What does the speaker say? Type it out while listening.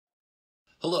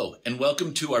Hello, and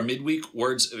welcome to our midweek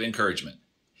Words of Encouragement.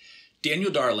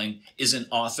 Daniel Darling is an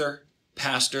author,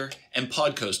 pastor, and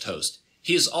podcast host.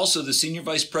 He is also the Senior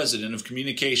Vice President of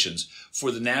Communications for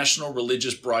the National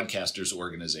Religious Broadcasters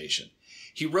Organization.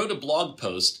 He wrote a blog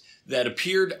post that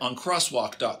appeared on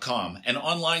Crosswalk.com, an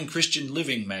online Christian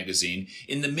living magazine,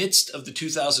 in the midst of the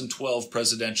 2012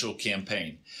 presidential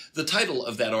campaign. The title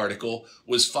of that article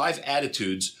was 5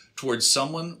 Attitudes Towards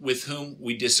Someone with Whom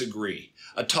We Disagree,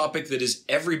 a topic that is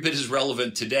every bit as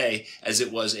relevant today as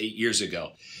it was 8 years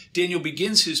ago. Daniel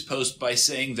begins his post by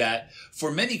saying that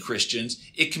for many Christians,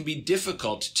 it can be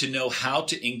difficult to know how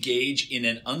to engage in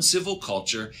an uncivil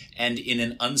culture and in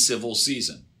an uncivil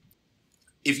season.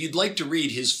 If you'd like to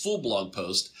read his full blog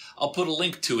post, I'll put a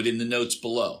link to it in the notes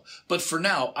below. But for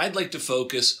now, I'd like to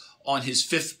focus on his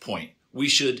 5th point. We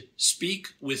should speak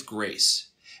with grace.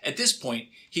 At this point,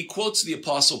 he quotes the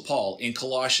Apostle Paul in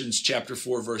Colossians chapter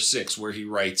 4, verse 6, where he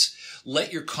writes,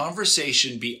 "Let your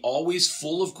conversation be always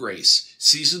full of grace,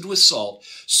 seasoned with salt,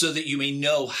 so that you may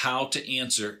know how to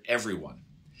answer everyone."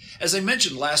 As I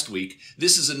mentioned last week,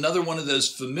 this is another one of those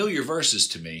familiar verses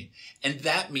to me, and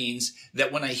that means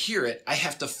that when I hear it, I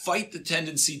have to fight the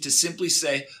tendency to simply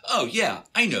say, "Oh yeah,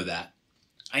 I know that."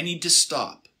 I need to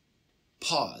stop,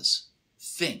 pause,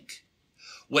 think.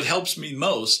 What helps me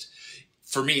most,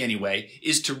 for me anyway,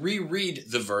 is to reread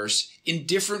the verse in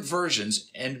different versions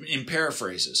and in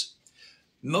paraphrases.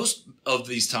 Most of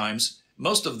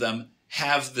them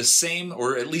have the same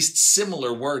or at least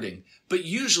similar wording, but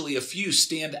usually a few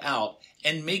stand out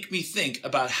and make me think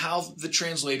about how the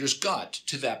translators got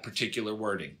to that particular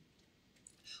wording.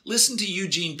 Listen to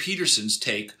Eugene Peterson's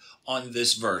take on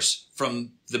this verse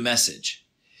from The Message.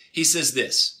 He says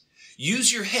this,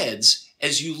 "Use your heads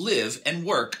as you live and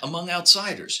work among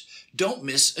outsiders. Don't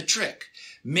miss a trick.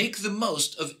 Make the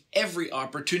most of every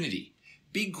opportunity.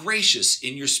 Be gracious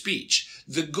in your speech.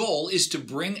 The goal is to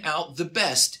bring out the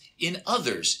best in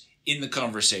others in the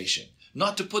conversation,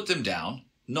 not to put them down,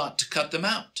 not to cut them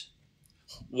out."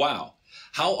 Wow.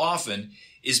 How often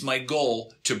is my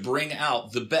goal to bring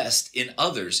out the best in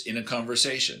others in a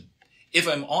conversation? If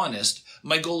I'm honest,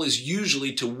 my goal is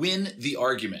usually to win the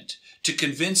argument, to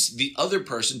convince the other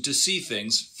person to see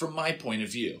things from my point of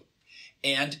view.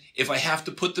 And if I have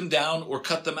to put them down or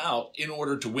cut them out in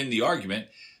order to win the argument,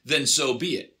 then so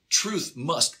be it. Truth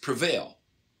must prevail.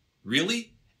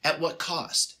 Really? At what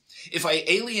cost? If I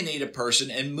alienate a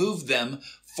person and move them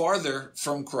farther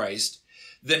from Christ,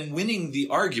 then winning the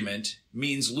argument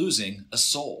means losing a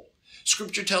soul.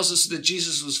 Scripture tells us that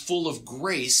Jesus was full of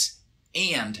grace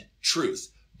and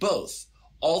truth, both,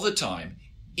 all the time,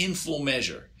 in full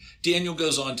measure. Daniel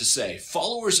goes on to say,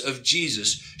 followers of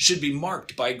Jesus should be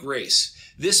marked by grace.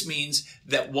 This means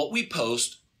that what we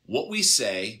post, what we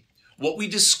say, what we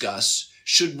discuss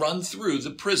should run through the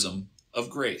prism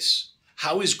of grace.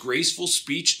 How is graceful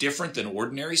speech different than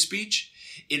ordinary speech?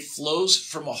 It flows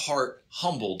from a heart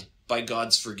humbled by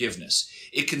God's forgiveness.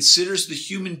 It considers the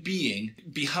human being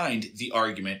behind the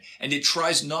argument, and it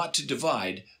tries not to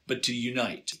divide, but to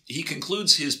unite. He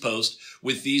concludes his post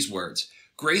with these words,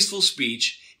 "Graceful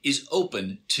speech is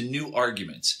open to new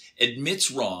arguments,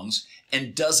 admits wrongs,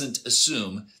 and doesn't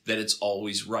assume that it's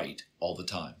always right all the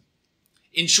time."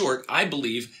 In short, I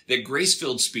believe that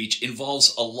grace-filled speech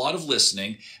involves a lot of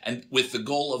listening and with the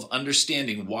goal of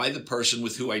understanding why the person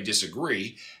with whom I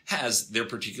disagree has their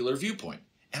particular viewpoint.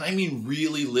 And I mean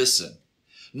really listen,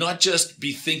 not just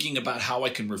be thinking about how I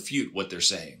can refute what they're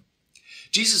saying.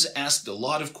 Jesus asked a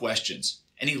lot of questions,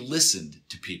 and he listened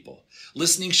to people.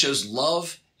 Listening shows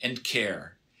love and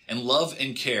care, and love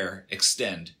and care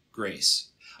extend grace.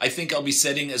 I think I'll be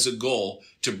setting as a goal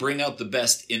to bring out the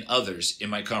best in others in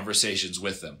my conversations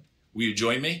with them. Will you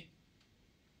join me?